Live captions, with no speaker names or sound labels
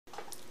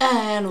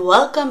and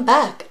welcome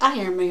back. I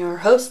am your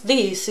host,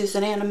 the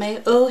Susan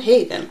Anime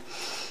O'Hagan.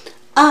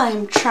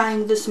 I'm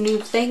trying this new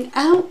thing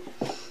out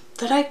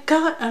that I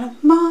got, and I'm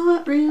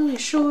not really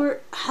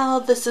sure how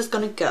this is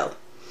gonna go.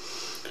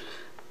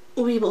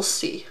 We will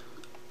see.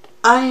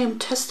 I am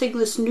testing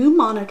this new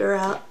monitor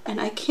out, and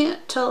I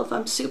can't tell if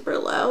I'm super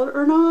loud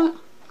or not.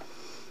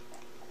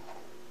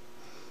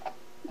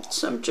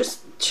 So I'm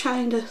just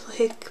trying to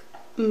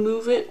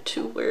move it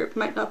to where it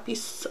might not be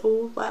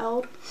so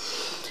loud.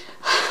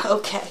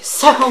 Okay,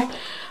 so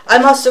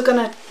I'm also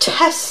gonna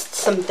test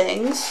some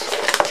things.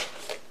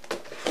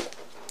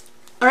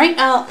 Right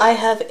now I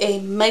have a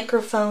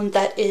microphone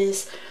that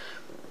is,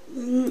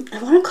 I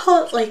want to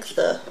call it like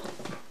the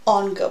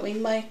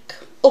ongoing mic.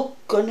 Oh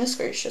goodness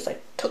gracious, I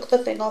took the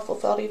thing off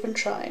without even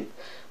trying.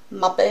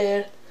 My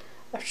bad.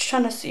 I was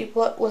trying to see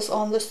what was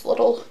on this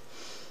little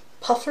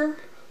puffer.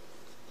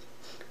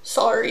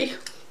 Sorry.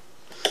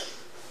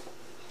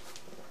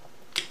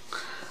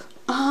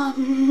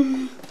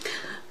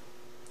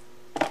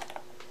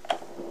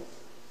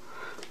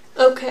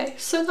 Okay,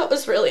 so that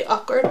was really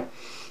awkward.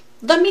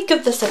 Let me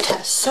give this a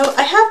test. So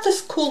I have this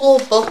cool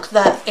little book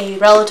that a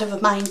relative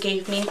of mine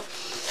gave me.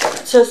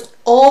 It says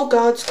All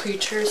God's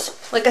Creatures.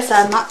 Like I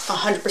said, I'm not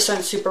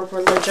 100% super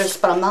religious,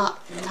 but I'm not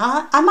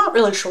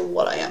really sure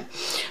what I am.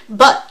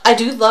 But I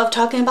do love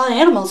talking about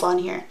animals on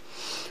here.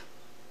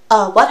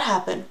 What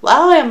happened?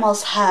 Wild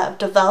animals have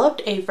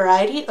developed a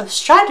variety of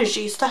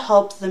strategies to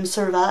help them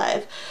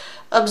survive.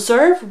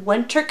 Observe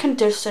winter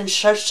conditions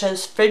such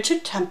as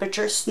frigid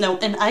temperatures, snow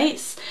and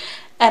ice,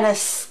 and a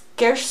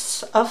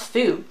scarce of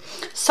food.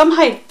 Some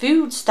hide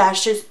food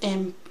stashes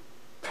in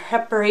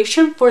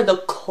preparation for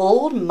the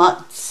cold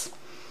months.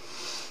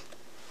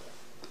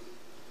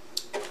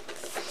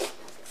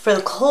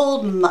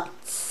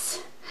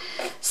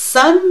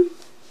 Some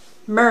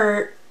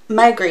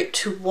migrate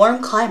to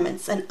warm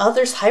climates and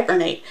others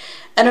hibernate,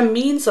 and a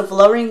means of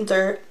lowering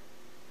their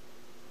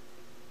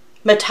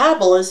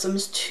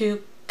metabolisms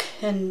to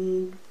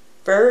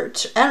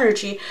convert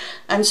energy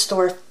and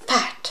store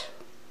fat.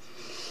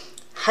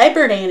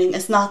 Hibernating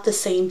is not the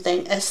same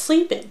thing as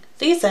sleeping.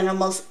 These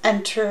animals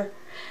enter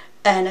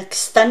an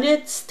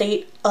extended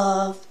state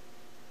of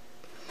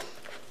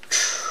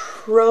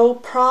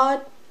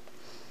torpor,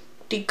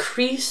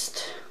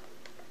 decreased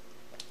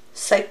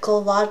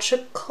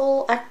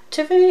psychological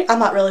activity. I'm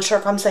not really sure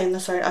if I'm saying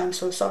this right. I'm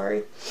so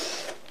sorry.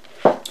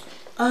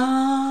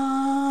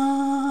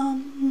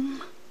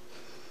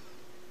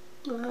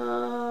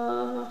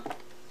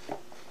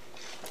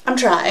 I'm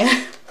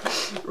trying.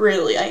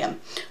 Really, I am.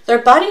 Their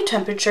body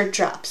temperature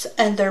drops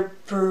and their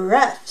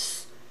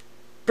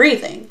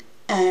breathing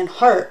and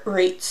heart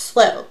rate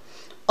slow,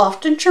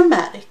 often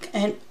dramatic.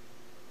 And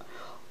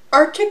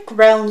Arctic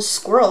ground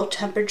squirrel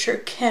temperature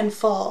can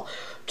fall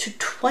to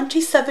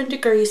 27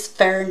 degrees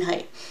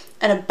Fahrenheit,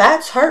 and a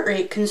bat's heart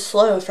rate can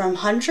slow from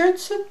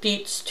hundreds of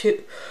beats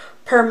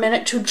per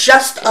minute to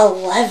just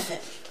 11.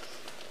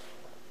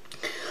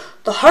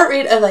 The heart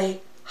rate of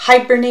a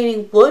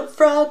hibernating wood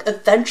frog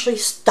eventually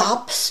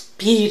stops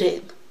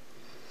beating.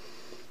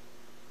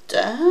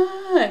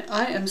 Dang,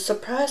 I am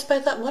surprised by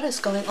that. What is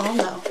going on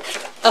though?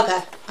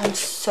 Okay, I'm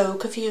so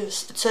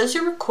confused. It says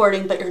you're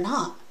recording, but you're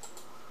not.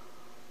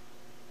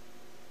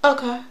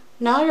 Okay,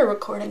 now you're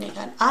recording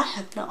again. I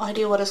have no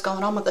idea what is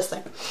going on with this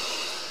thing.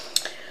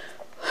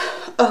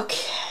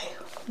 Okay,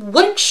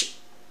 which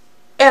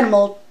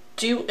animal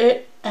do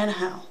it and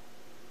how?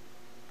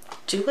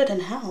 Do it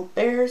and how?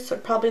 Bears are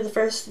probably the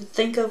first to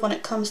think of when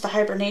it comes to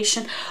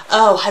hibernation.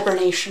 Oh,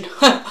 hibernation.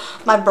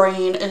 My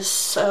brain is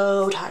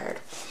so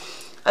tired.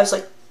 I was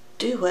like,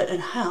 do it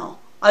and how?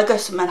 I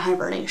guess it meant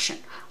hibernation.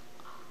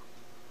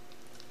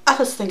 I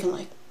was thinking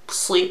like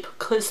sleep,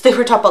 because they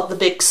were talking about the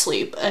big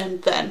sleep,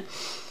 and then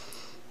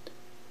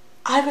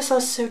I was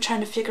also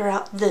trying to figure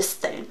out this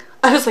thing.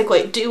 I was like,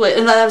 wait, do it.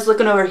 And then I was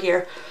looking over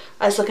here.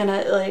 I was looking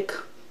at like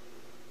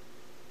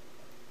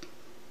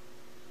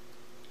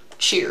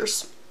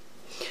cheers.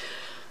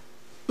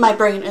 My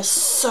brain is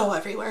so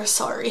everywhere,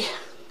 sorry.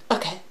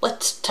 Okay,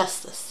 let's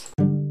test this.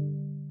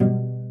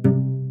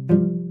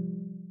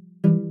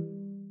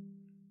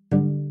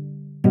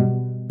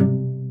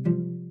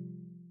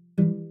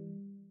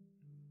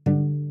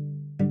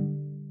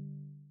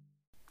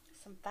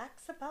 Some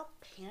facts about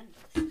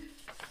pandas.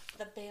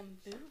 The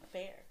bamboo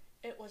bear.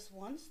 It was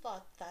once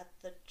thought that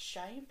the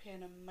giant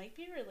panda might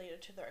be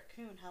related to the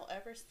raccoon.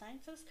 However,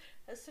 scientists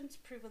have since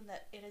proven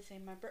that it is a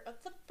member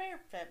of the bear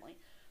family.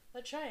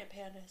 The giant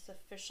panda is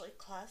officially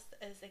classed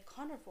as a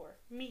carnivore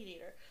meat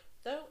eater,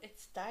 though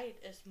its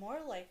diet is more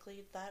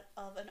likely that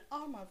of an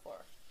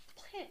omnivore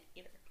plant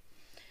eater.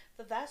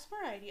 The vast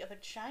variety of a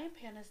giant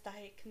panda's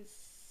diet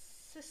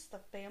consists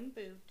of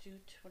bamboo due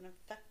to an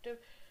effective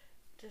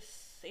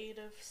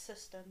digestive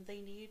system.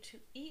 They need to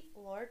eat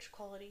large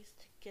quantities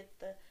to get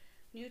the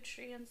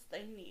nutrients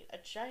they need. A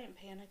giant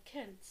panda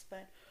can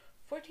spend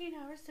 14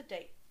 hours a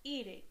day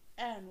eating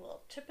and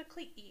will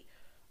typically eat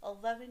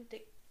 11 to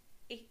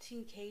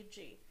 18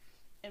 kg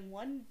in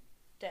one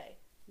day.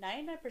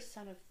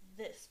 99% of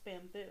this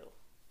bamboo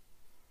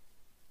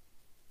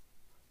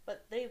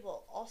but they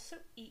will also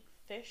eat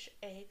fish,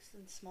 eggs,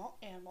 and small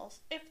animals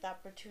if the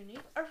opportunity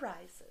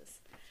arises.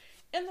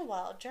 In the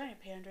wild,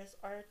 giant pandas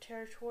are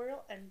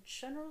territorial and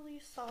generally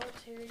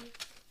solitary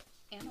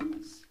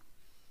animals.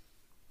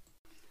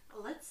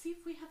 Let's see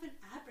if we have an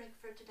ad break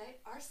for today.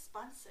 Our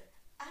sponsor.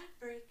 Ad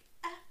break,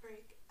 ad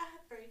break, ad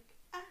break,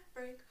 ad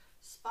break.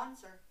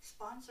 Sponsor,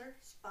 sponsor,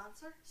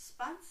 sponsor,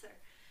 sponsor.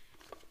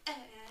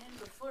 And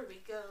before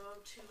we go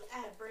to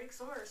ad breaks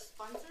or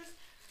sponsors,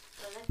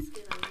 let's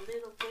get a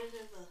little bit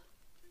of a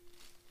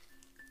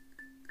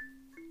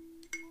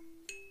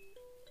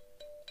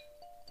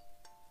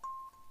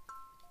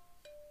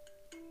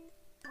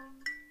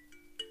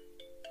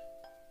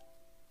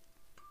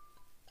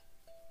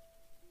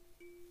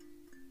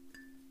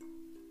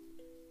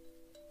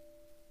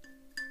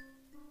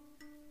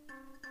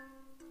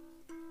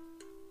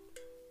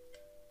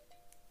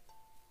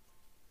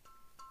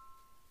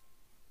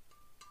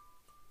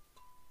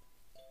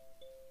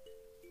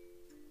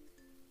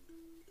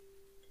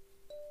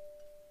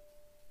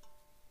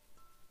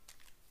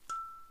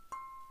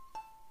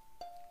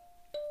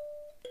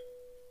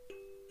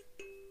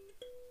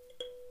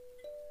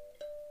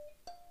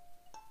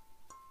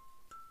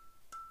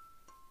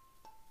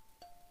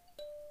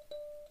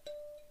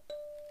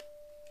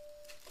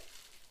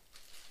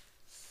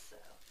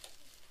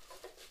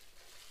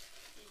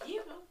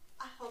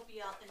I hope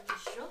y'all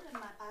enjoyed my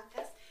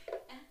podcast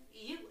and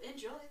you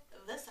enjoyed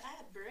this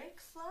ad break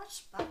 /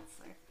 sponsor.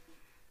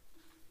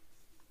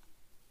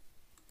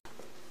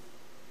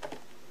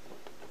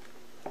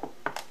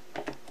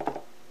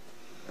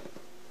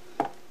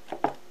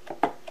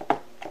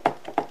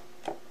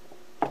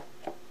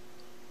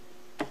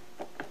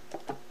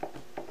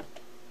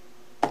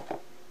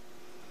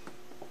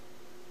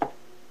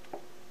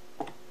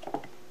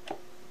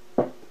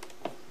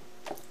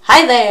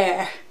 Hi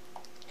there!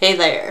 Hey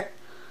there.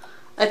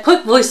 I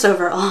put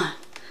voiceover on.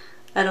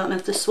 I don't know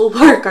if this will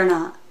work or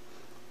not.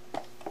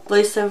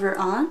 Voiceover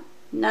on?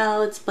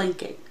 Now it's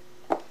blinking.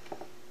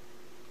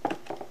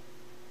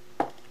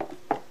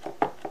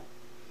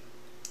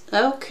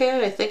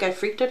 Okay, I think I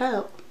freaked it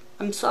out.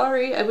 I'm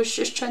sorry, I was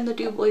just trying to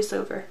do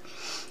voiceover.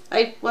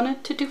 I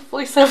wanted to do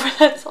voiceover,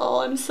 that's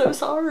all. I'm so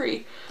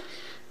sorry.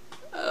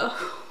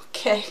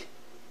 Okay.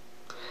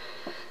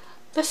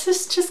 This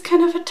is just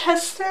kind of a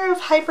tester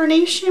of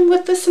hibernation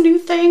with this new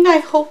thing, I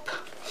hope.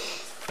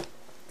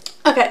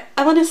 Okay,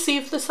 I want to see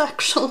if this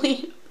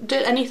actually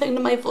did anything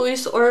to my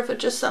voice or if it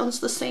just sounds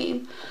the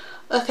same.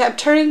 Okay, I'm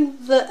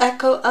turning the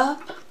echo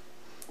up,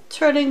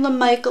 turning the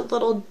mic a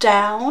little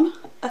down,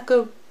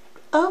 echo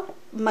up,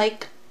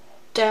 mic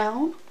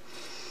down.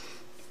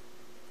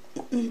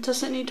 It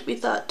doesn't need to be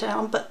that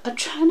down, but I'm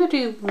trying to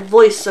do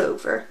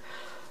voiceover.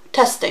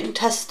 Testing,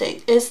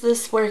 testing. Is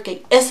this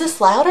working? Is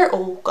this louder?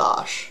 Oh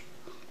gosh.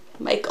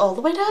 Mic all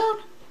the way down?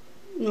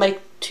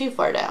 Mic too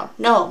far down.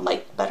 No,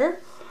 mic better?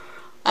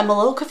 I'm a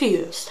little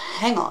confused.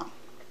 Hang on.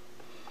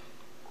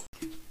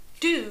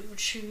 Do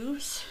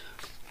choose.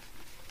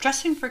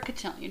 Dressing for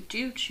cotillion.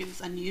 Do choose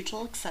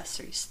unusual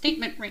accessories.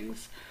 Statement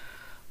rings,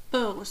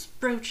 bows,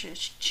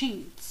 brooches,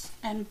 chains,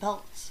 and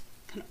belts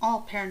can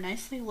all pair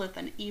nicely with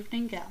an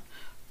evening gown.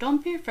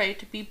 Don't be afraid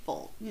to be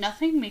bold.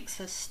 Nothing makes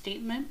a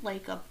statement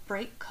like a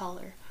bright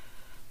color.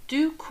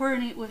 Do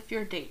coordinate with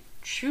your date.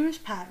 Choose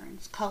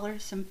patterns,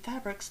 colors, and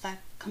fabrics that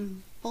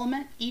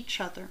complement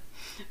each other.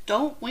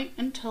 Don't wait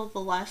until the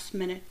last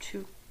minute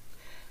to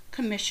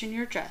commission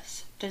your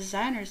dress.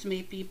 Designers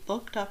may be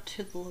booked up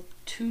to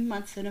 2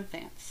 months in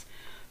advance.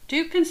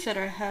 Do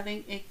consider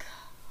having a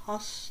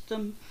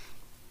custom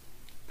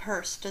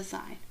purse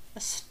design. A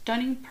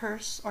stunning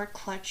purse or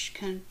clutch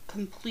can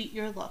complete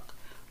your look.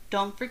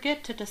 Don't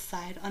forget to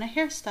decide on a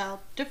hairstyle.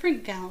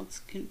 Different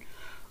gowns can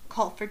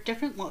call for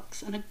different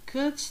looks, and a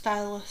good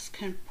stylist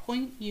can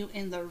point you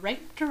in the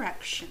right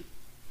direction.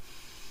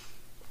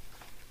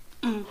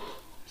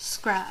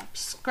 Scraps.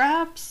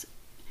 Scraps,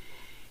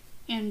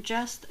 in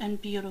just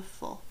and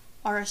beautiful,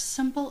 are a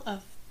symbol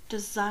of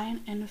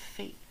design and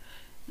fate.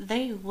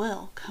 They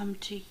will come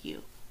to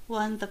you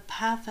when the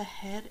path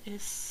ahead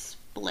is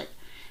split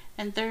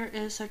and there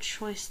is a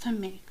choice to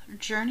make.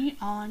 Journey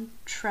on,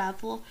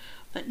 travel,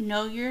 but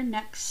know your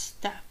next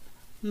step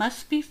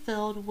must be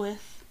filled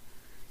with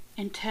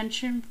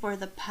intention, for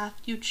the path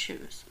you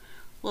choose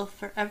will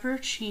forever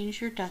change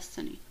your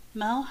destiny.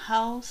 Mel,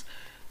 how's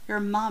your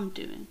mom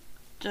doing?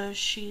 Does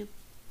she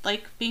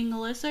like being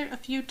a lizard? A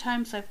few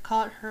times I've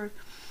caught her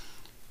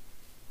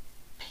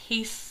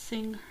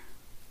pacing.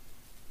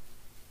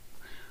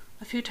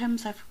 A few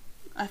times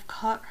I've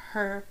caught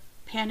her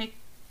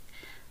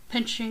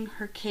pinching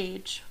her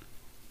cage,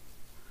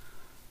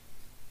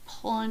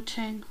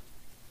 planting.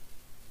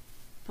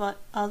 But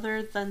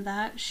other than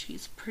that,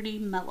 she's pretty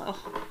mellow.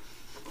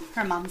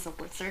 Her mom's a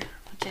lizard,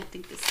 which I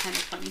think is kind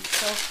of funny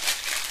still.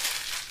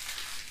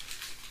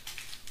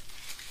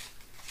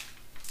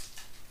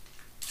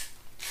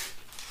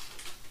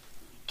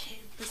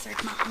 Okay,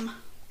 lizard mom.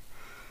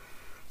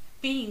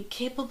 Being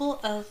capable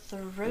of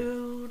the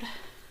road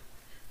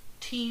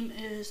team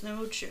is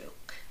no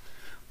joke.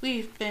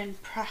 We've been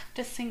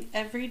practicing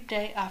every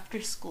day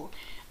after school,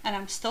 and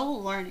I'm still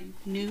learning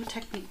new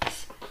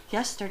techniques.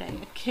 Yesterday,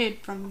 a kid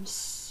from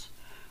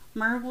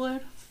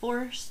Merwood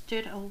Forest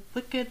did a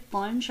wicked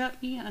lunge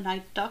at me, and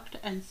I ducked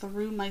and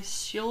threw my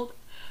shield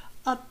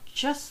up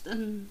just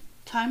in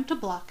time to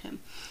block him.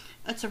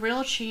 It's a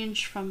real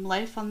change from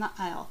life on the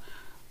Isle.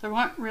 There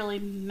weren't really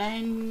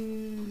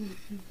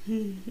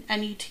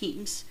any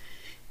teams.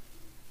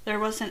 There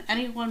wasn't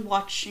anyone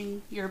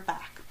watching your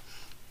back.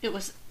 It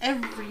was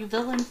every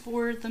villain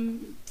for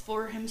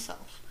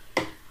himself.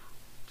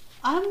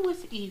 I'm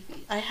with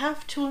Evie. I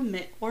have to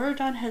admit,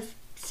 Oregon has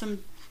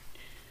some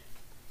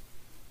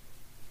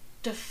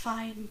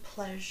defined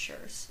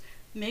pleasures.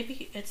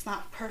 Maybe it's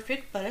not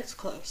perfect, but it's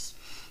close.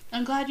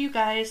 I'm glad you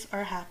guys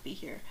are happy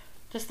here.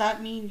 Does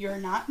that mean you're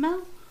not,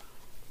 Mel?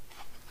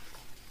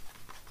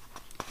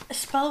 A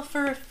spell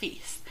for a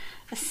feast.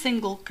 A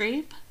single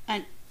grape,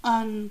 an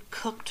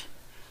uncooked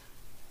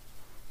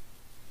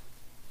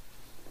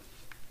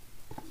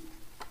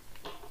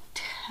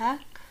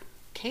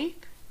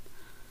cake,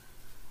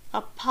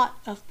 a pot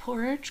of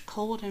porridge,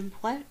 cold and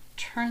wet.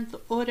 Turn the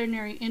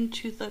ordinary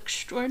into the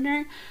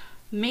extraordinary.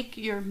 Make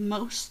your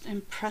most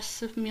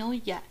impressive meal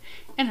yet.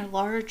 In a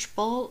large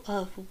bowl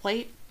of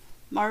white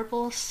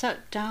marble,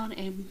 set down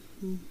a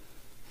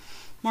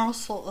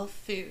morsel of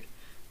food,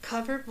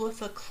 covered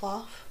with a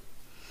cloth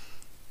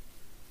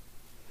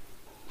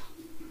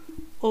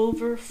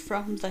over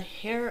from the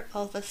hair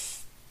of a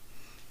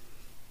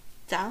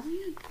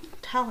stallion,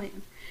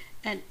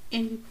 and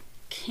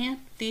enchant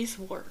these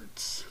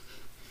words.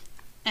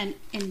 In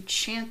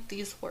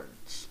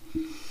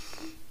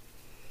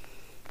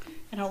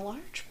a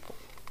large bowl.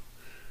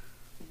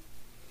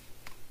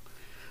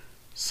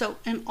 So,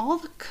 in all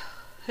the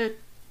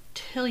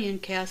cotillion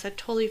chaos, I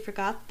totally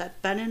forgot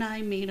that Ben and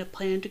I made a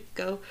plan to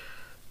go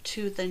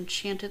to the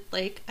enchanted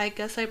lake. I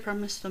guess I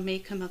promised to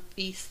make him a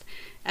feast,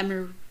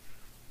 and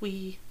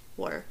we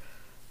were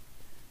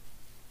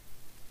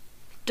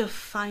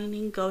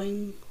defining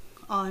going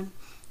on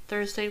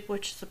Thursday,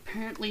 which is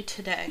apparently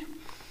today.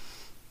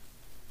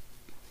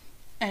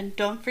 And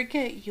don't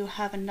forget, you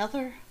have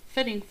another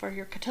fitting for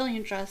your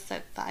cotillion dress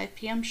at 5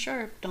 p.m.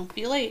 sharp. Don't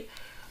be late.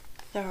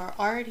 There are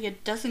already a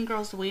dozen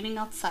girls waiting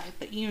outside,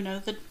 but you know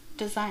the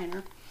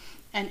designer.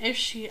 And if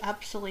she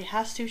absolutely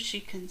has to,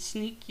 she can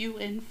sneak you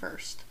in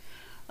first.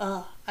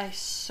 I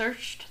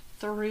searched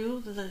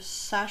through the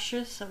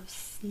sachets of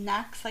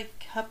snacks I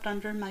kept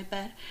under my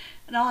bed,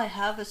 and all I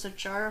have is a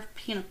jar of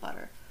peanut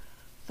butter,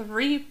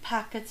 3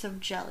 packets of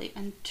jelly,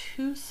 and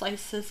 2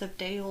 slices of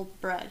day-old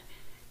bread.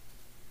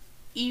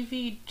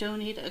 Evie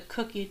donated a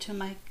cookie to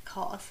my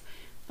cause,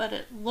 but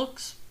it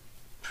looks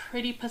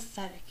pretty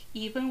pathetic,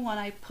 even when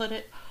I put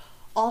it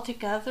all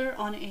together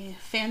on a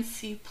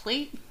fancy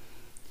plate.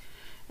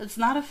 It's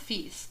not a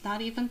feast,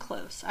 not even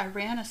close. I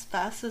ran as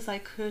fast as I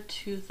could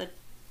to the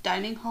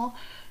dining hall,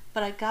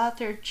 but I got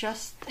there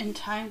just in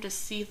time to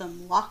see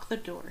them lock the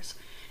doors.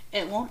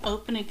 It won't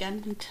open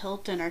again until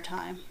dinner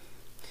time.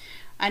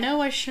 I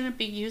know I shouldn't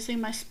be using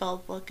my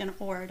spell book in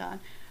Oregon.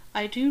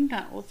 I do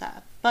know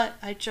that, but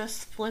I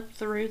just flipped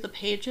through the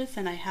pages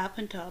and I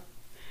happened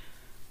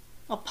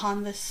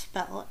upon this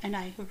spell, and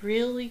I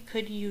really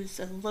could use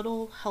a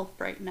little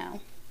help right now.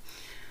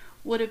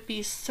 Would it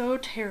be so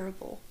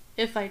terrible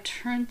if I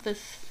turned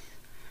this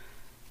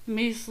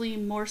measly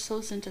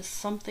morsels into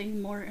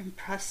something more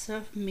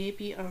impressive?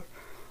 Maybe a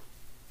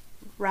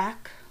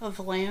rack of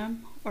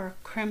lamb or a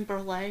creme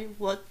brulee?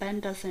 What Ben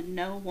doesn't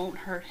know won't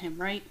hurt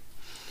him, right?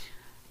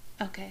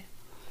 Okay.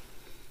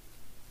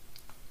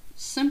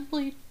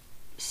 Sample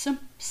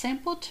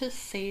to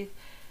save,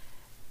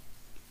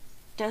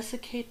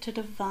 desiccate to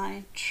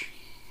divine,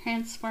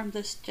 transform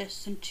this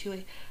dish into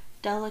a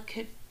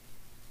delicate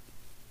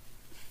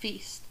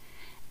feast,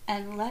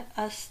 and let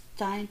us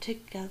dine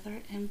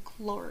together in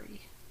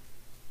glory.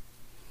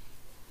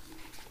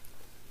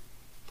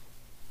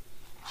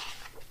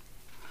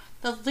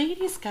 The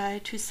Lady's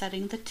Guide to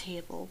Setting the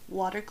Table: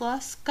 water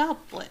glass,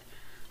 goblet,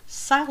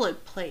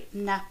 salad plate,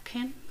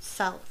 napkin,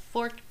 salad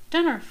fork,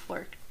 dinner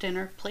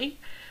plate,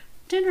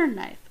 dinner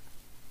knife,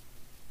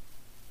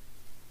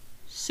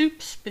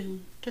 soup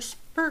spoon,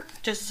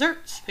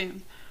 dessert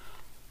spoon,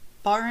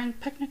 borrowing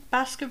picnic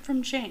basket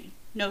from Jane.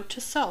 Note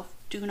to self,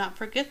 do not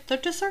forget the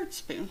dessert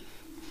spoon.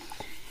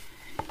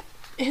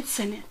 It's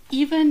an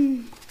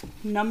even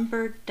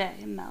numbered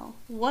day, Mel.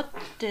 What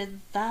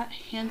did that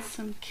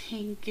handsome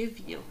king give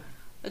you?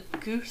 A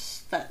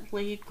goose that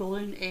laid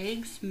golden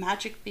eggs,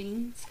 magic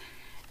beans?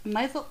 Am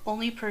I the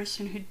only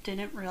person who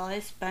didn't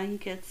realize Ben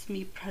gets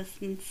me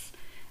presents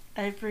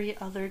every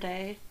other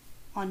day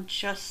on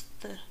just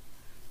the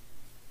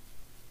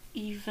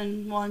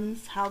even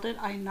ones? How did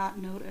I not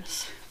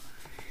notice?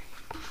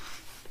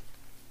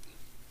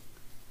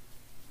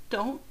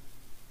 Don't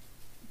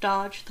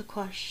dodge the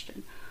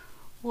question.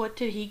 What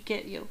did he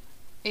get you?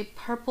 A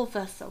purple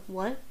vessel.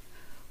 What?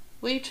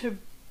 Way to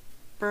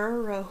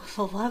borrow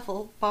the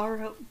level.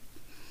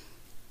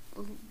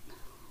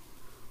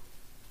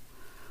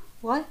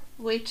 What?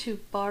 Way to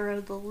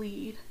borrow the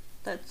lead.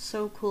 That's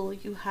so cool.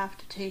 You have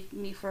to take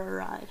me for a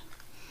ride.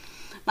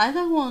 Am I the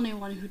only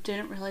one who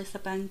didn't realize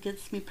that Ben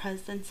gets me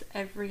presents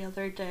every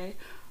other day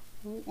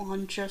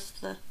on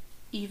just the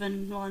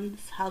even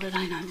ones? How did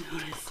I not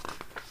notice?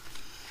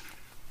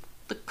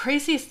 The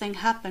craziest thing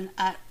happened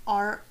at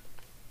ROAR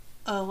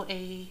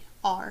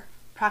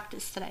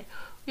practice today.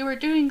 We were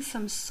doing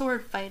some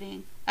sword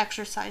fighting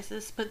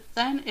exercises, but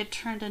then it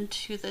turned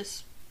into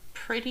this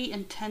pretty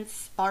intense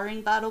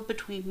sparring battle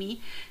between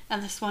me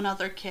and this one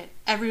other kid.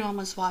 Everyone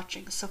was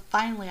watching, so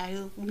finally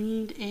I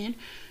leaned in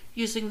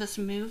using this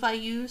move I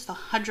used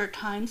 100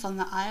 times on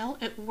the aisle.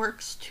 It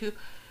works to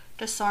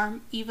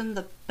disarm even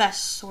the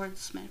best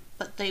swordsman,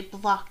 but they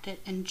blocked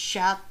it and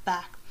jabbed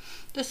back.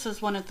 This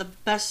was one of the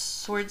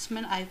best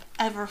swordsmen I've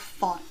ever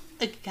fought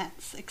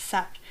against,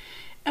 except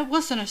it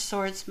wasn't a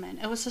swordsman,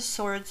 it was a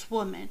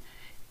swordswoman.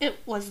 It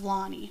was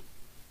Lonnie.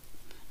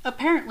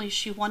 Apparently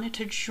she wanted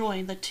to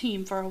join the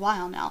team for a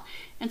while now,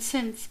 and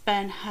since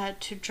Ben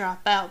had to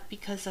drop out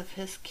because of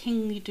his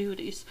kingly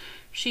duties,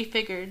 she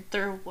figured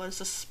there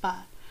was a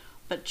spot.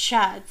 But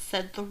Chad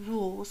said the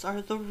rules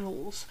are the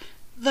rules.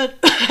 The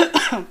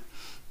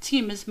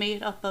team is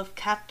made up of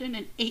captain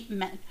and 8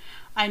 men.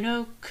 I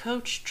know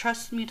Coach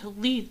trusts me to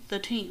lead the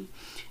team,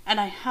 and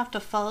I have to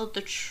follow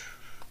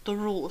the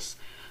rules.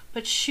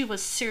 But she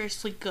was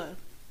seriously good.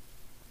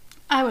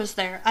 I was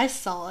there. I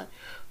saw it.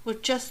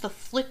 With just the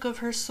flick of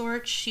her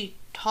sword, she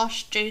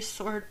tossed Jay's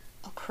sword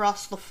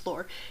across the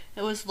floor.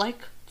 It was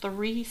like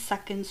 3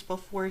 seconds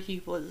before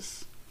he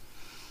was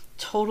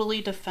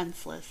totally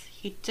defenseless.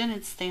 He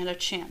didn't stand a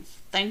chance.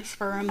 Thanks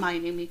for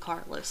reminding me,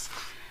 Carlos.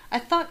 I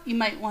thought you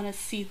might want to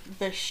see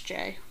this,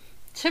 Jay.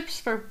 Tips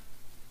for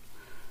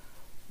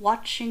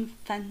watching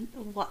fencing.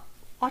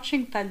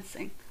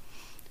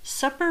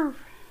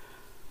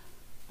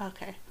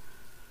 Okay.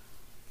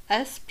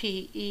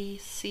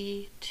 SPECTATORs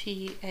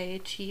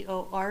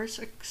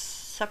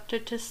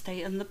accepted to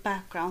stay in the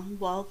background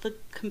while the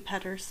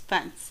competitors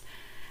fence.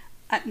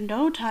 At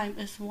no time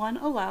is one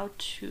allowed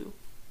to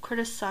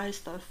criticize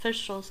the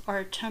officials or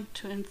attempt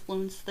to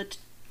influence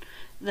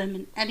them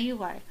in any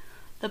way.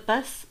 The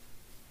best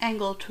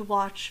angle to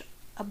watch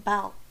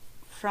about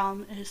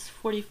from is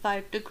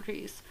 45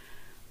 degrees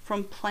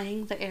from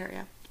playing the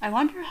area. I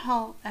wonder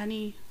how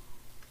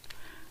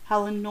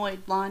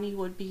annoyed Lonnie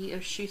would be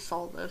if she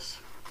saw this.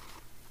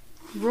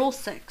 Rule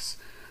 6.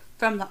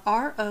 From the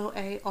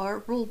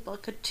ROAR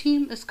rulebook, a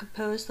team is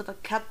composed of a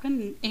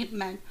captain and 8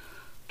 men.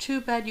 Too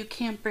bad you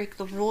can't break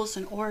the rules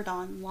in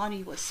Ordon.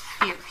 Lonnie was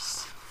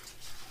fierce.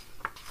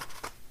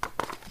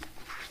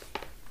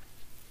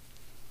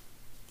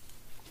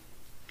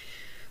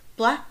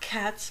 Black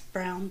cats,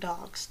 brown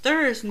dogs.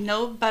 There is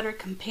no better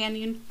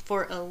companion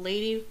for a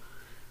lonely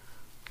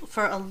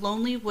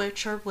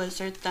witch or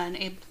wizard than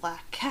a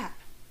black cat.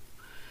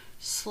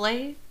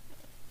 Slay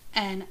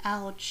and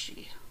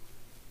algae.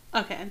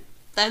 Okay,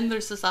 then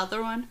there's this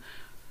other one,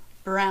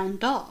 brown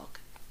dog,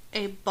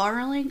 a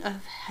borrowing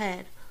of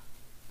head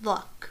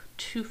luck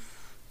to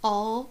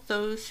all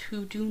those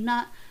who do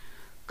not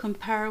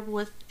compare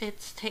with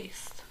its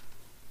taste.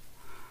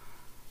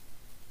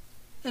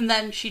 And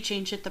then she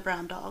changed it to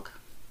brown dog.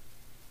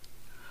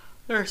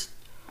 There's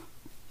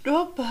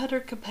no better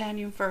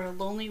companion for a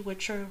lonely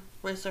witch or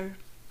wizard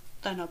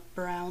than a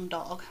brown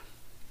dog.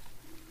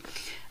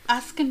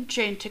 Asking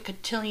Jane to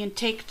cotillion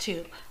take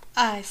 2.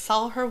 I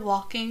saw her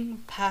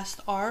walking past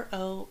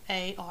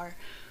ROAR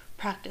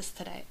practice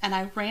today, and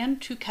I ran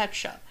to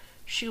catch up.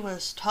 She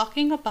was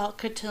talking about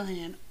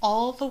cotillion,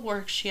 all the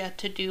work she had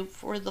to do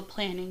for the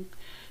planning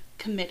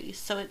committee,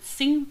 so it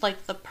seemed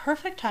like the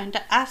perfect time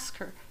to ask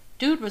her.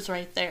 Dude was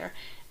right there,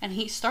 and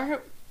he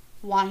started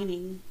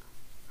whining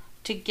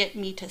to get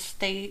me to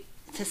say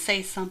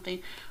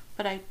something,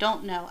 but I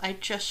don't know. I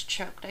just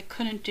choked. I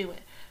couldn't do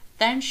it.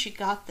 Then she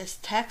got this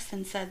text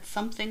and said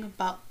something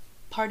about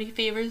party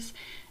favors,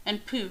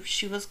 and poof,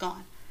 she was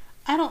gone.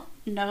 I don't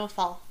know if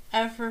I'll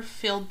ever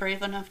feel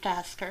brave enough to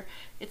ask her.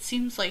 It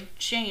seems like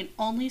Jane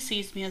only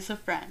sees me as a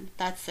friend.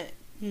 That's it.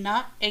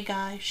 Not a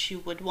guy she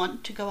would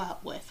want to go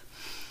out with.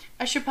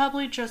 I should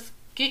probably just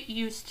get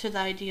used to the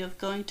idea of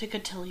going to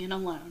cotillion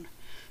alone.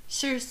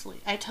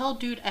 Seriously, I tell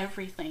dude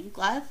everything.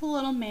 Glad the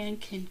little man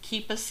can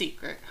keep a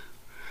secret.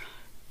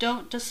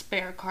 Don't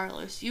despair,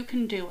 Carlos. You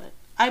can do it.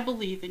 I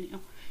believe in you.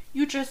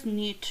 You just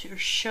need to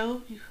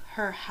show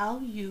her how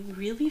you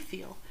really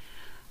feel.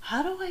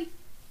 How do I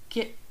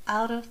get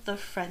out of the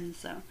friend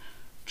zone?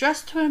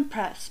 Dress to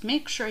impress.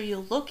 Make sure you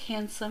look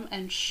handsome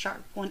and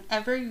sharp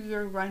whenever you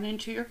run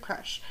into your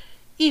crush.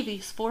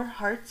 Evie's 4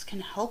 hearts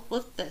can help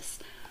with this.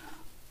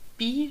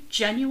 Be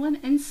genuine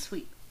and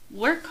sweet.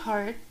 Work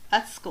hard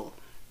at school.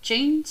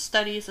 Jane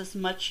studies as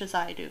much as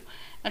I do,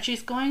 and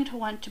she's going to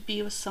want to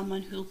be with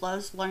someone who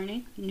loves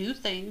learning new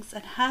things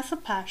and has a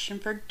passion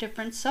for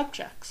different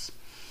subjects.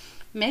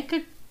 Make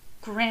a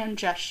grand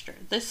gesture.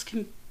 This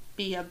can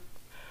be a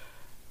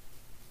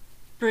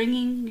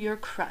bringing your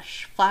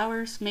crush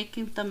flowers,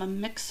 making them a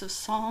mix of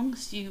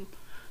songs you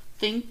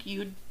think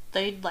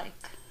they'd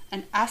like,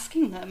 and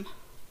asking them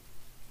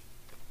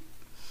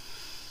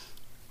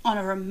On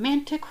a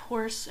romantic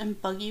horse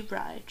and buggy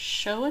ride,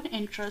 show an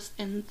interest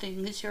in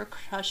things your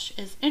crush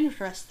is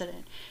interested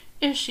in.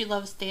 If she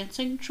loves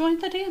dancing, join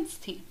the dance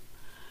team.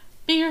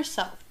 Be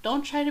yourself.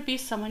 Don't try to be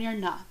someone you're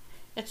not.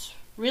 It's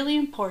really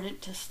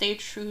important to stay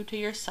true to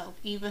yourself,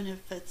 even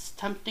if it's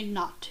tempting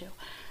not to.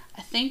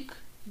 I think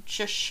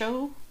just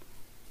show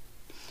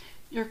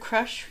your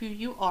crush who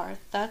you are.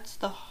 That's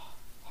the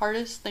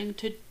hardest thing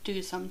to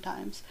do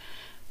sometimes.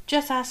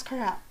 Just ask her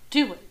out.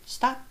 Do it.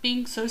 Stop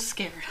being so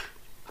scared.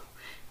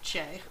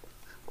 Jay.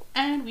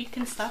 And we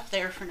can stop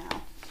there for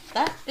now.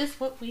 That is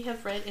what we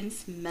have read in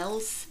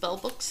Mel's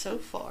spellbook so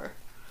far.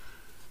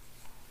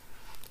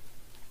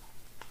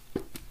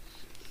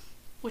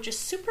 Which is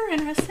super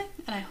interesting,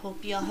 and I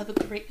hope you all have a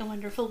great and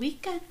wonderful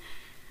weekend.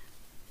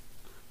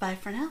 Bye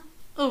for now.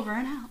 Over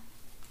and out.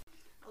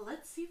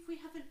 Let's see if we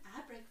have an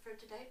ad break for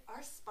today.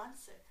 Our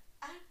sponsor.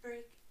 Ad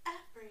break,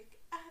 ad break,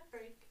 ad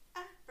break,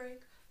 ad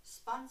break.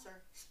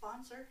 Sponsor,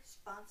 sponsor,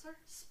 sponsor,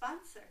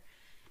 sponsor.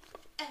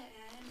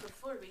 And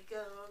before we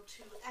go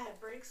to ad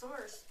breaks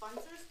or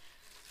sponsors,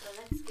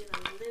 let's get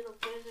a little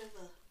bit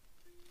of a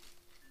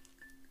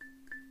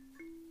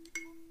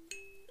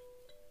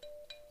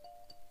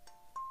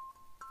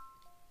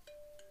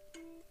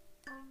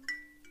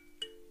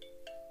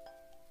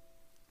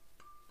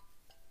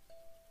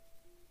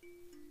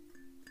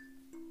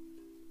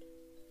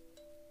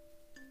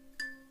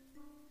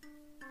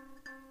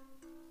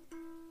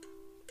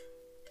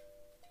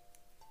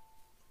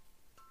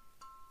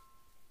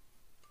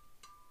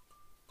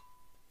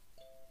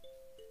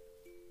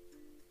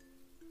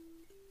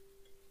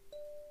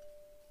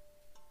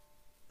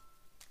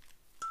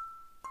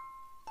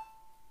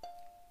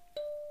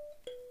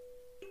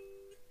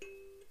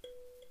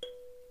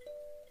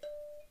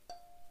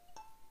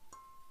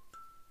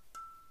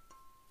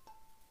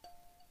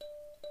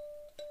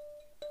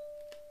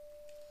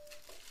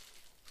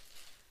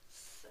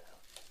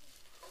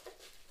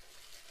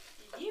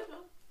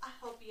I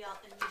hope y'all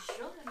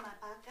enjoyed my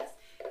podcast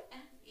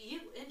and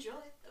you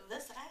enjoyed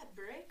this ad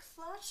break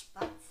 /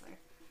 sponsor.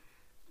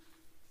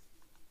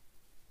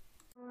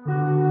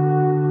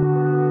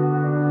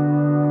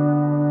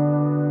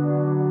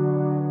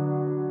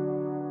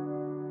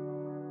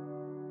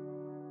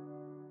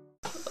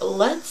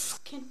 Let's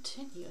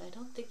continue. I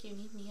don't think you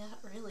need me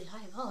at really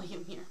high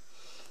volume here.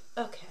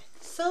 Okay,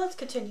 so let's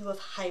continue with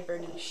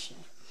hibernation.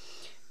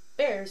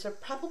 Bears are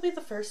probably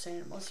the first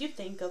animals you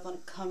think of when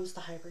it comes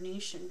to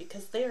hibernation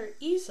because they are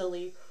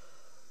easily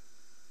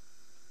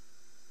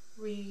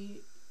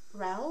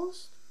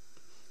roused,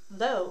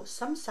 though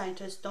some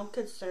scientists don't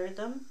consider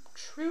them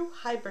true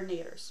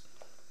hibernators.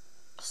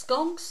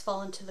 Skunks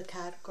fall into the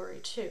category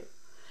too.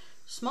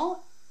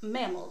 Small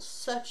mammals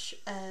such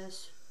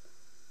as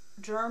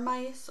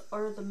dormice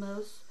are the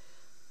most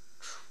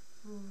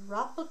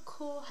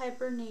tropical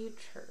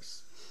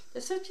hibernators.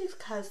 This is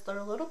because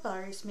their little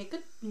bodies make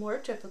it more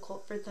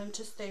difficult for them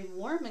to stay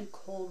warm in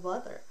cold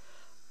weather.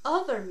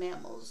 Other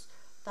mammals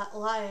that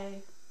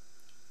lie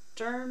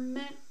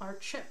dormant are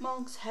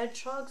chipmunks,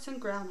 hedgehogs,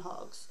 and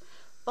groundhogs.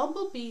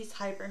 Bumblebees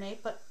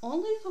hibernate, but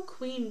only the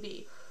queen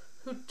bee,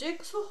 who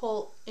digs a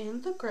hole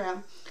in the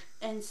ground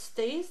and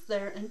stays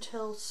there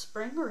until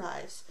spring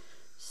arrives.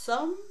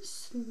 Some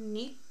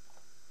snakes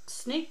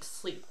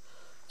sleep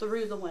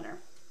through the winter.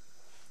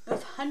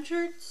 With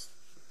hundreds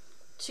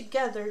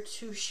together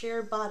to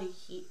share body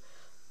heat,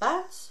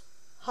 bats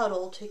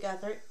huddle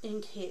together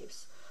in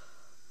caves.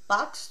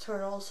 Box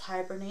turtles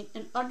hibernate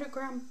in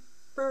underground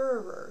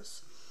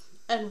burrows,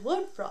 and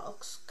wood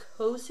frogs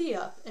cozy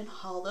up in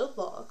hollow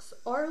logs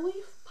or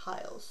leaf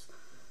piles.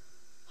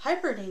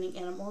 Hibernating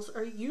animals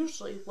are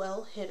usually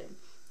well hidden.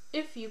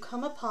 If you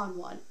come upon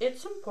one,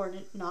 it's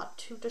important not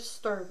to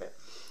disturb it.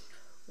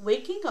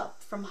 Waking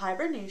up from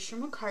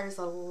hibernation requires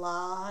a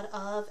lot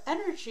of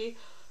energy.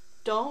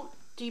 Don't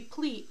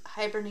deplete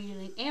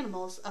hibernating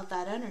animals of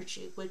that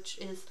energy, which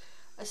is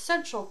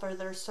essential for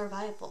their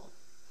survival.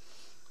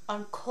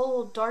 On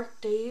cold, dark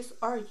days,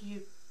 are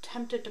you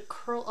tempted to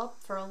curl up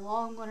for a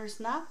long winter's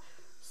nap?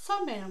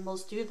 Some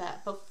animals do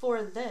that, but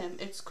for them,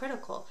 it's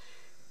critical.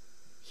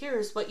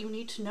 Here's what you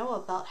need to know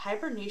about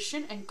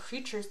hibernation and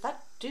creatures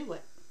that do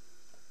it.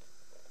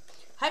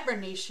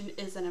 Hibernation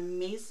is an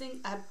amazing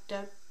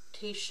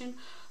adaptation,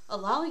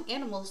 allowing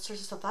animals to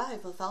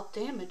survive without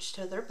damage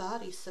to their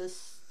body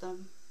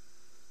system.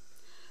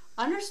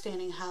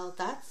 Understanding how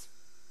that's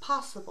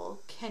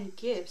possible can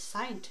give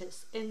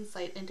scientists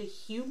insight into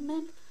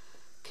human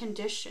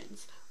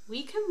conditions.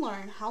 We can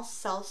learn how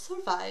cells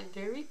survive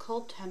very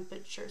cold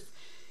temperatures,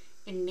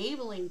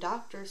 enabling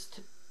doctors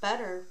to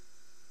better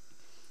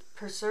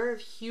preserve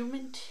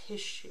human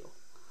tissue.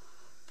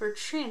 For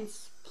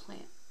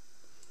transplant,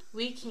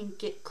 we can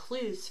get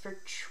clues for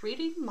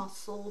treating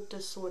muscle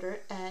disorder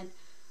and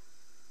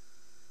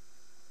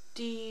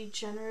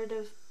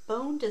degenerative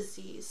bone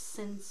disease,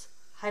 since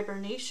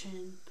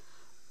hibernation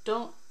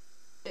don't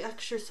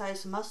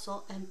exercise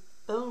muscle and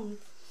bone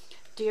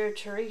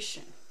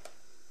deterioration.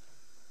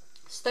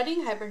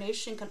 Studying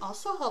hibernation can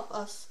also help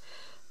us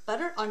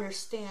better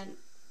understand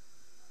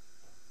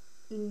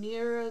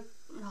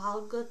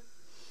Neurative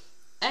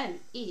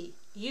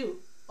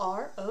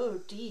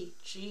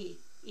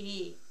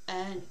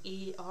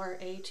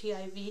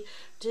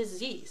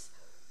disease.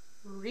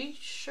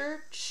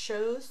 Research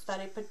shows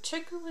that a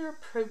particular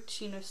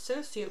protein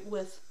associated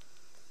with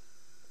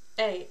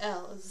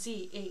Alzheimer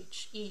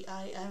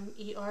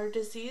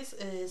disease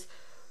is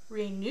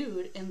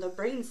renewed in the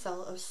brain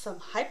cell of some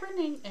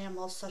hibernating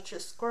animals such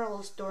as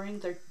squirrels during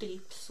their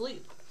deep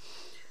sleep.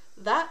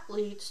 That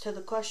leads to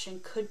the question,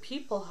 could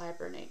people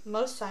hibernate?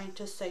 Most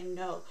scientists say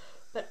no,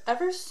 but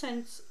ever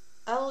since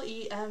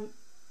LEM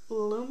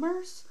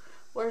lemurs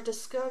were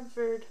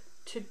discovered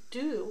to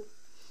do,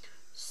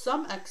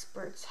 some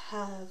experts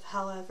have,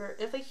 however,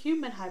 if a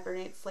human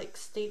hibernates like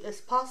state is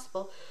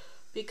possible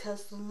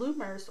because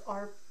lemurs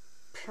are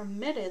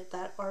permitted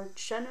that are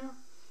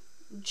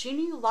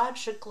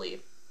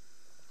genealogically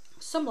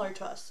similar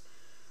to us.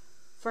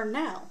 For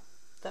now,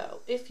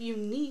 though, if you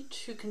need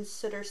to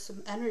consider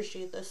some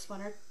energy this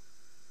winter,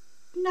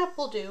 nap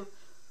will do.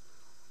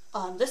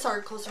 This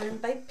article is written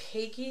by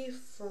Peggy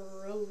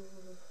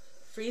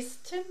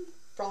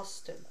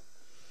Froston,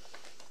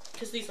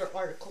 because these are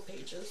article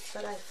pages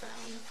that I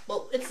found.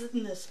 Well, it's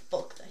in this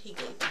book that he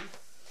gave me.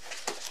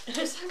 It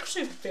is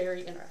actually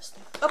very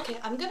interesting. Okay,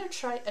 I'm gonna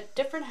try a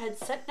different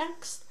headset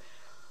next,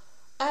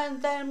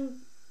 and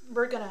then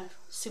we're gonna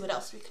see what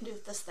else we can do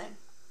with this thing.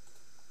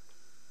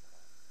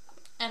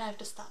 And I have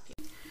to stop you.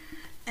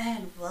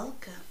 And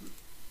welcome.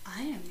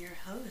 I am your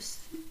host,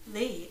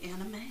 The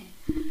Anime,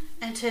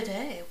 and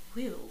today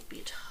we will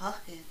be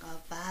talking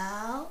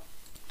about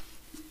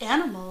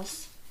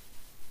animals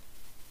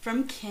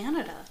from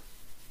Canada.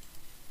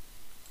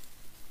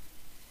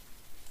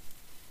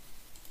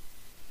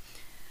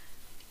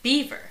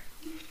 Beaver.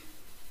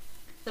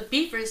 The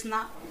beaver is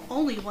not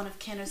only one of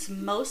Canada's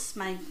most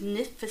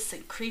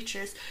magnificent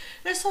creatures,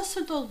 it is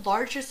also the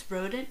largest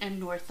rodent in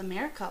North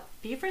America.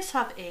 Beavers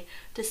have a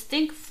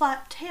distinct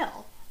flat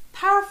tail,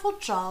 powerful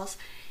jaws,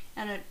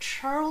 and a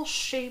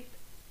trowel-shaped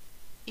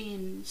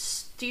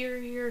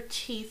exterior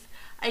teeth,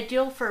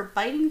 ideal for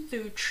biting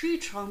through tree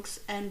trunks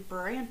and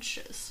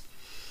branches.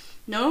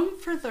 Known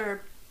for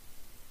their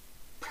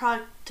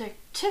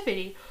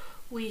productivity,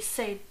 we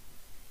say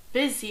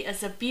busy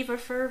as a beaver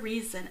for a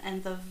reason,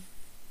 and the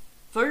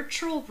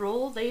virtual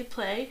role they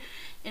play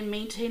in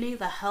maintaining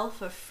the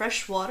health of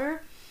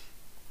freshwater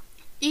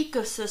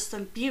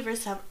ecosystem.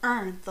 Beavers have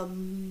earned the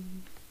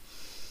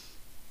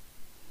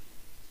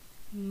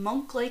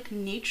monk-like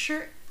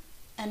nature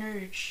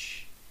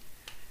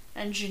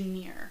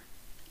engineer.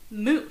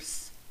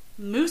 Moose.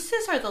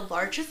 Mooses are the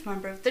largest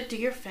member of the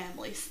deer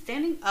family,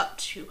 standing up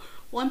to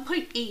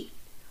 1.8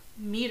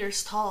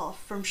 meters tall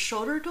from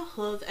shoulder to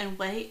hoof and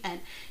weigh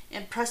an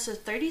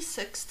impressive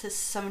 36 to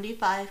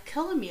 75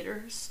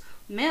 kilometers.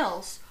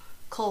 Males,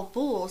 called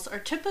bulls, are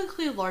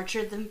typically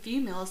larger than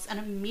females and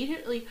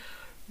immediately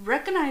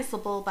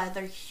recognizable by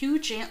their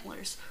huge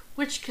antlers,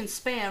 which can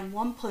span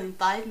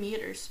 1.5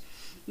 meters.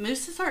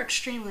 Mooses are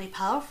extremely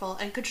powerful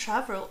and could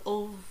travel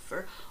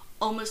over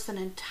almost an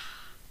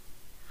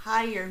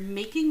entire,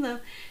 making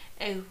them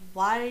a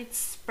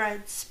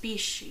widespread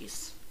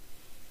species.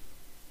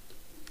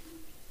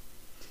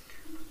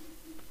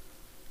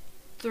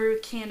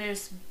 Through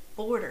Canada's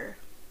border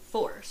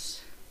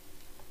forest.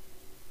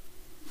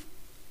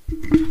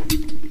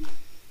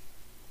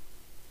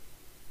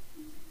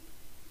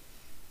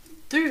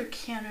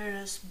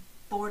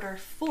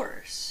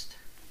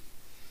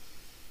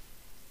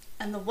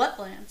 And the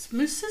wetlands,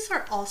 mooses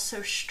are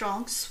also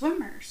strong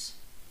swimmers,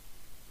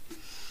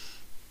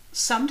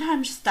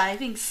 sometimes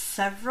diving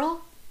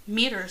several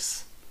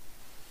meters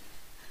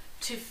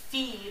to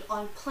feed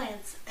on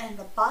plants in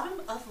the bottom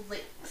of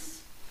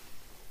lakes.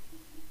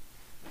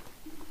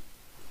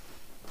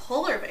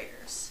 Polar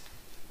bears.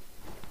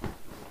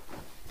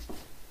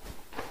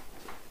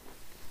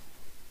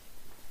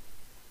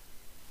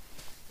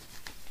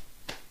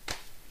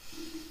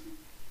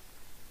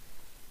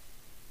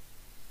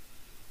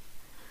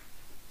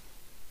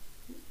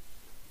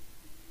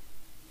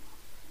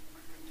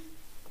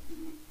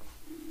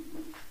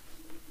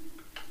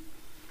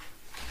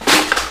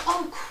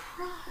 Oh,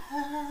 crap.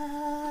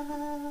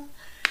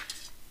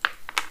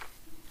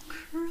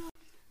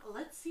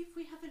 Let's see if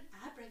we have an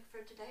ad break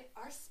for today.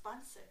 Our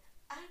sponsor.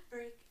 Ad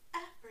break,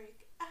 ad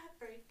break, ad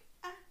break,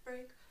 ad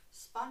break.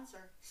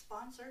 Sponsor,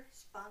 sponsor,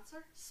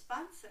 sponsor,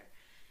 sponsor.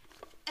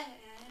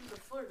 And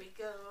before we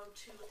go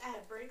to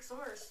ad breaks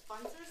or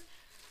sponsors,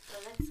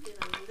 let's get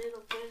a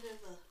little bit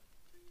of a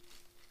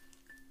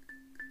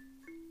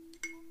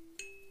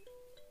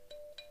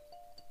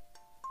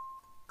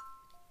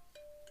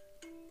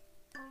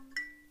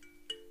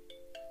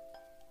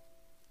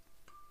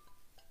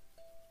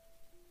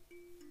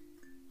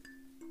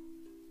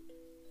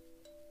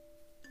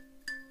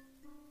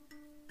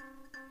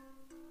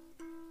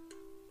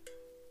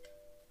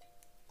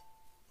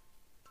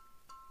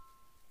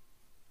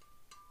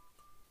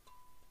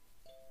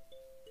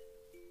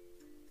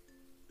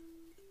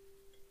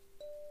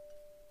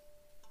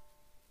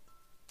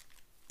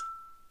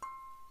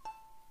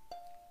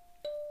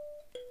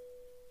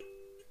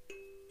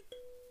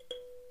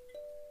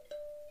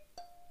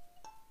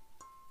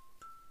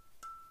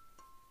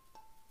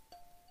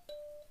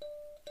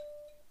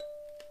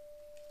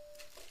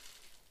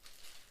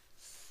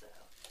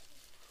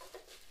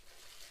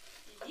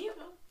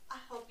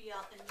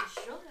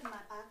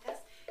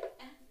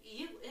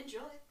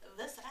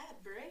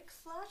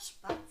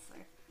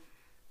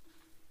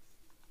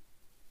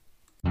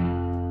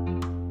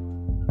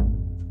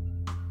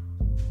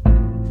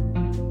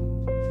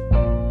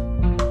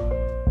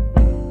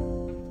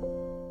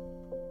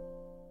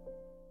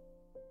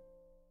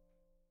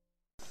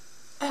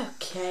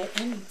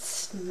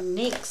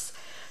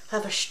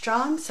have a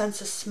strong sense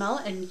of smell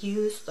and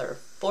use their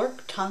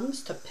forked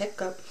tongues to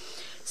pick up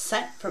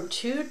scent from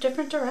 2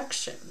 different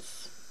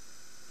directions.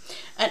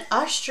 An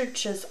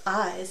ostrich's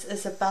eyes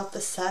is about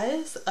the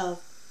size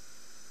of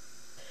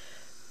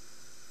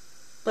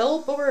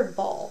billboard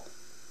ball,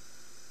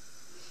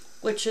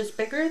 which is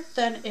bigger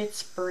than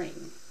its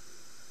brain.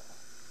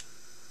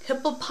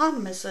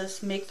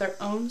 Hippopotamuses make their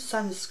own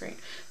sunscreen.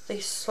 They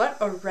sweat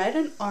a red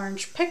and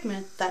orange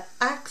pigment that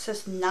acts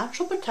as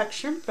natural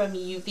protection from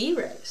UV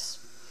rays.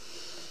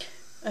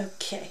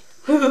 Okay,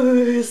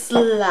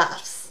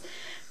 sloths.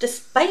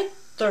 Despite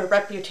their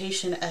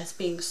reputation as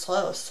being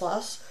slow,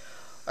 sloths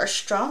are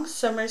strong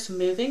swimmers,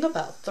 moving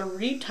about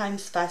 3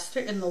 times faster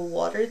in the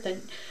water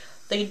than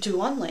they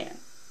do on land.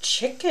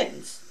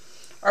 Chickens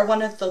are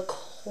one of the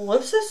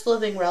closest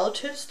living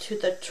relatives to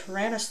the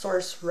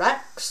Tyrannosaurus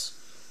rex.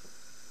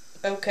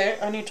 Okay,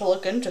 I need to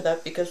look into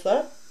that because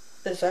that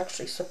is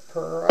actually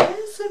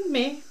surprising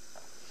me.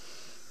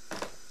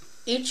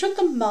 Each of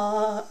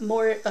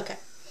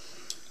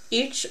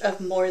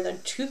more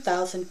than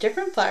 2,000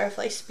 different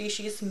firefly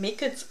species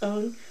make its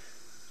own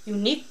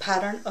unique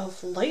pattern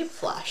of light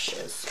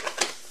flashes.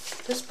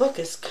 This book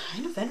is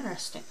kind of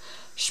interesting.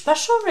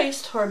 Special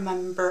rays to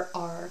remember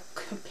are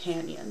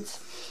companions.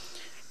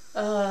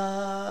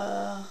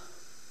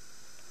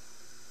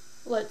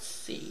 Let's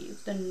see.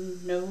 The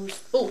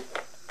nose. Oh,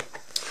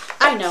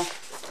 I know.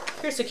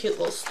 Here's a cute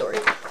little story.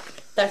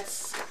 Where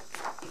is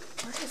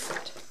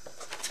it?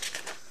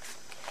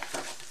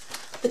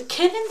 The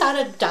kitten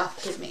that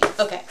adopted me.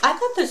 Okay, I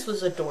thought this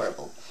was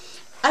adorable.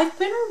 I've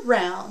never been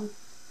around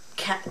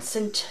cats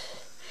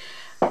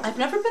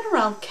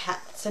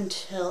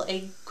until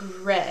a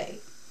gray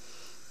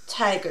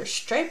tiger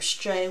striped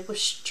stray with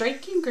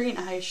striking green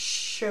eyes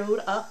showed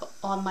up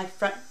on my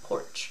front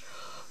porch.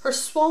 Her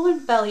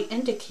swollen belly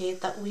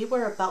indicated that we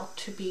were about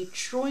to be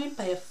joined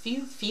by a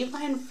few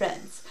feline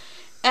friends,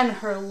 and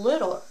her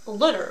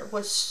litter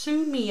was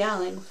soon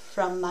meowing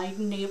from my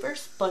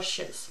neighbor's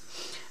bushes.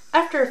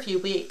 After a few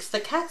weeks,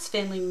 the cat's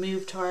family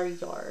moved to our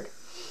yard,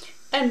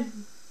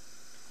 and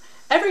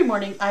every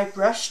morning I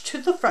rushed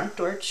to the front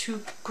door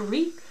to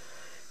greet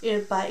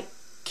it by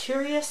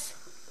curious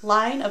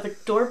line of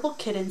adorable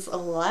kittens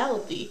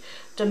loudly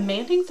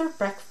demanding their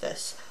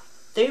breakfast.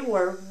 They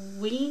were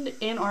weaned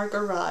in our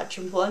garage,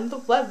 and when the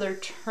weather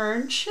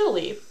turned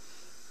chilly,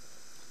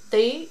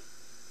 they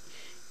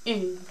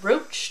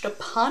encroached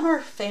upon our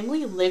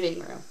family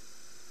living room.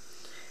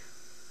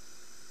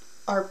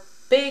 Our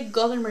big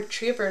golden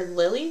retriever,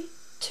 Lily,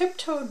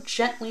 tiptoed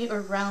gently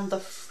around the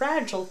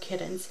fragile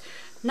kittens,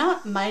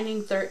 not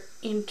minding their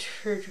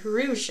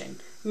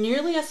intrusion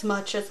nearly as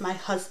much as my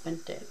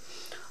husband did.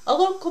 A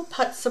local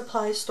pet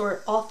supply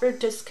store offered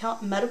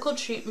discount medical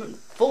treatment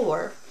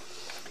for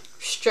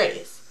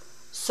strays,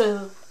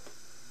 so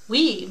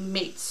we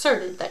made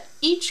certain that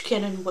each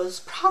kitten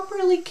was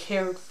properly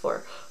cared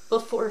for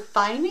before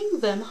finding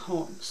them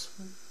homes.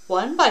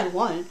 One by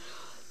one,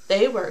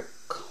 they were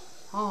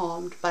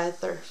calmed by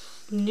their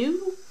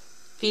new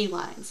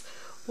felines.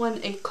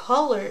 When a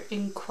caller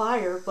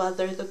inquired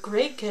whether the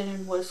gray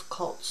kitten was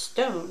called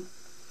Stone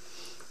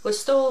was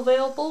still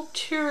available,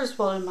 tears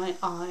welled in my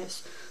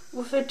eyes.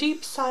 With a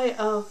deep sigh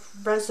of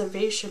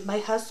reservation, my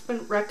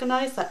husband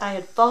recognized that I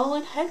had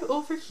fallen head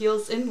over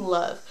heels in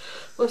love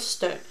with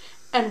Stone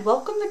and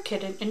welcomed the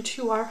kitten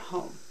into our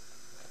home.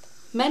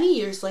 Many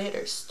years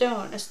later,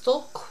 Stone is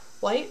still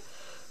quite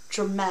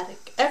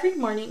dramatic. Every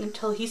morning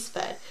until he's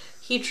fed,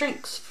 he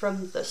drinks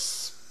from the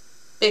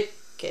spigot,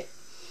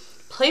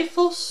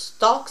 playful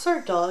stalks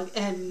our dog,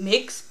 and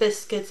makes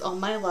biscuits on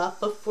my lap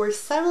before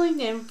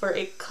settling in for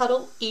a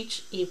cuddle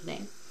each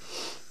evening.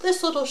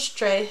 This little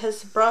stray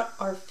has brought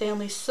our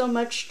family so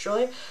much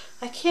joy,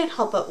 I can't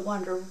help but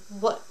wonder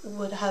what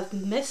would have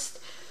missed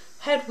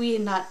had we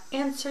not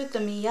answered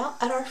the meow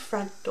at our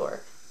front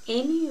door.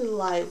 Amy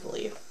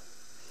Lively.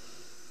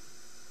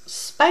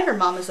 Spider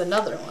Mom is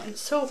another one.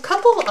 So a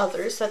couple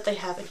others that they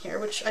have in here,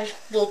 which I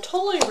will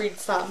totally read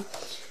some,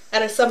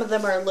 and if some of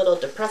them are a little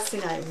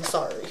depressing, I'm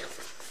sorry.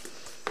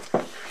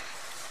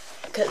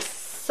 Because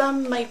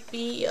some might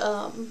be,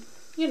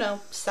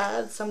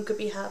 sad, some could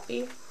be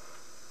happy.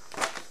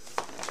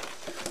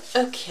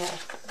 Okay,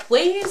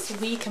 ways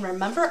we can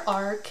remember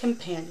our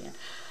companion.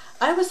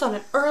 I was on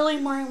an early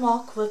morning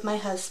walk with my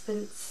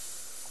husband,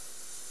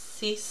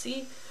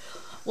 Cece,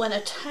 when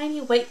a tiny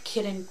white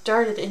kitten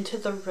darted into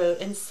the road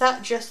and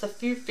sat just a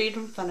few feet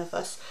in front of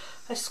us.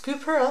 I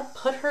scooped her up,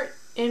 put her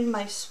in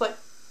my sweater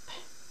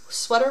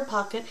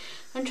pocket,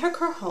 and took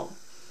her home.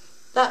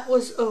 That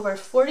was over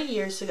 40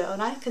 years ago,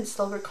 and I can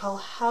still recall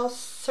how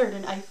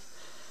certain I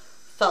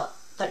felt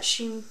that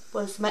she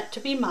was meant to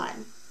be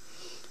mine.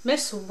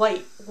 Miss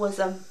White was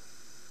a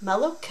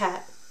mellow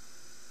cat,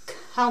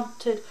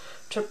 counted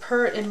to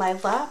purr in my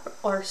lap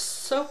or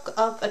soak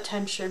up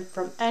attention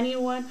from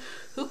anyone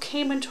who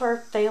came into our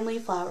family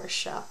flower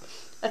shop.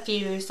 A few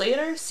years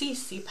later,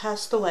 Cece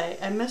passed away,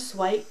 and Miss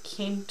White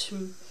came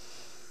to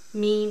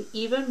mean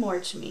even more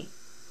to me.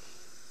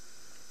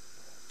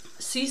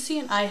 Cece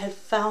and I had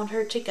found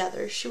her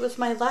together. She was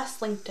my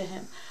last link to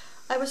him.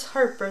 I was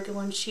heartbroken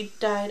when she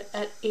died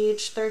at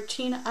age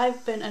 13.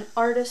 I've been an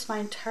artist my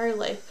entire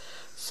life,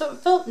 so it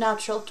felt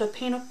natural to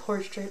paint a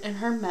portrait in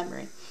her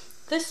memory.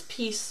 This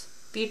piece,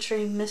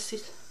 featuring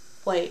Mrs.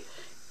 White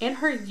in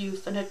her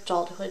youth and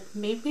adulthood,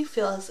 made me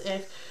feel as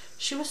if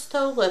she was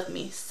still with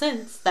me.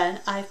 Since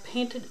then, I've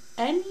painted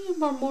any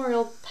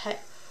memorial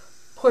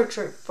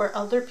portrait for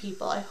other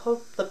people. I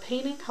hope the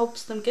painting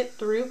helps them get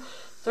through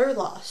their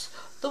loss,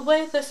 the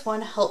way this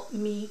one helped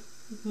me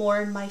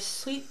mourn my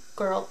sweet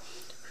girl,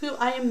 who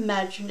I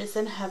imagine is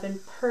in heaven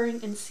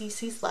purring in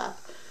Cece's lap.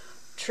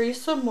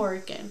 Teresa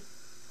Morgan,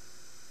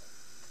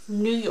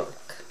 New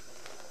York.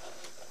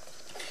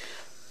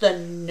 The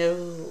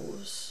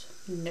nose.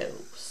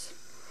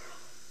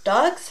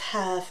 Dogs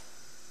have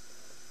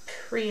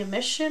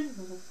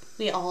premonition,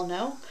 we all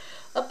know,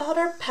 about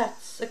our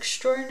pets'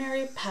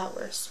 extraordinary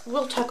powers.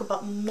 We'll talk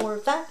about more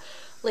of that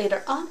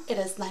later on. It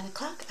is 9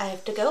 o'clock. I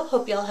have to go.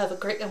 Hope y'all have a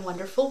great and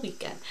wonderful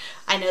weekend.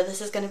 I know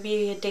this is going to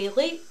be a day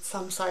late, so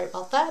I'm sorry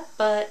about that,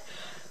 but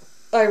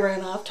I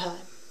ran out of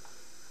time.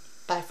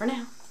 Bye for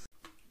now.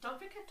 Don't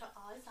forget to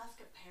always ask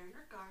a parent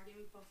or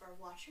guardian before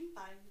watching,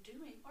 buying,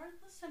 doing, or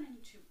listening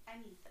to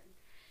anything.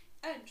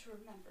 And to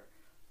remember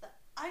that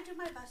I do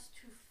my best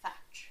to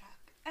fact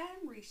check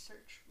and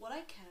research what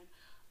I can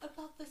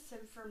about this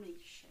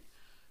information.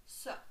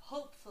 So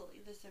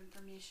hopefully this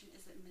information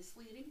isn't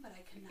misleading, but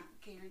I cannot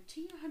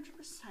guarantee 100%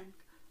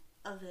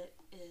 of it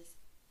is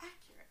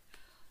accurate.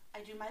 I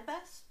do my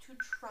best to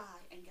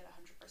try and get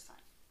 100%.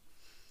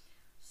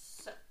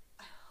 So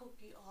I hope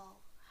you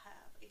all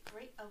have a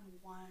great and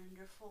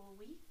wonderful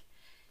week,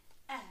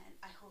 and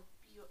I hope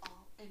you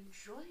all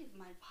enjoyed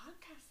my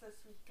podcast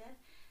this weekend,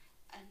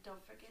 and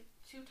don't forget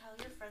to tell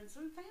your friends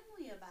and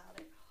family about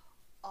it.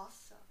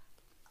 Also,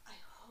 I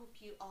hope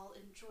you all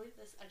enjoyed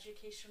this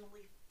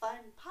educationally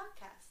fun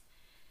podcast.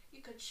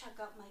 You could check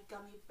out my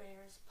Gummy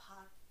Bears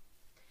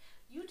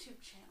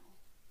YouTube channel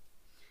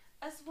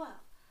as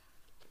well.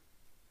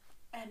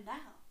 And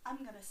now I'm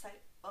gonna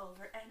say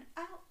over and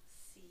out.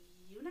 See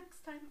you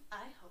next time,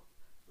 I hope.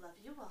 Love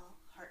you all.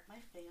 Heart my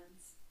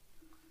fans.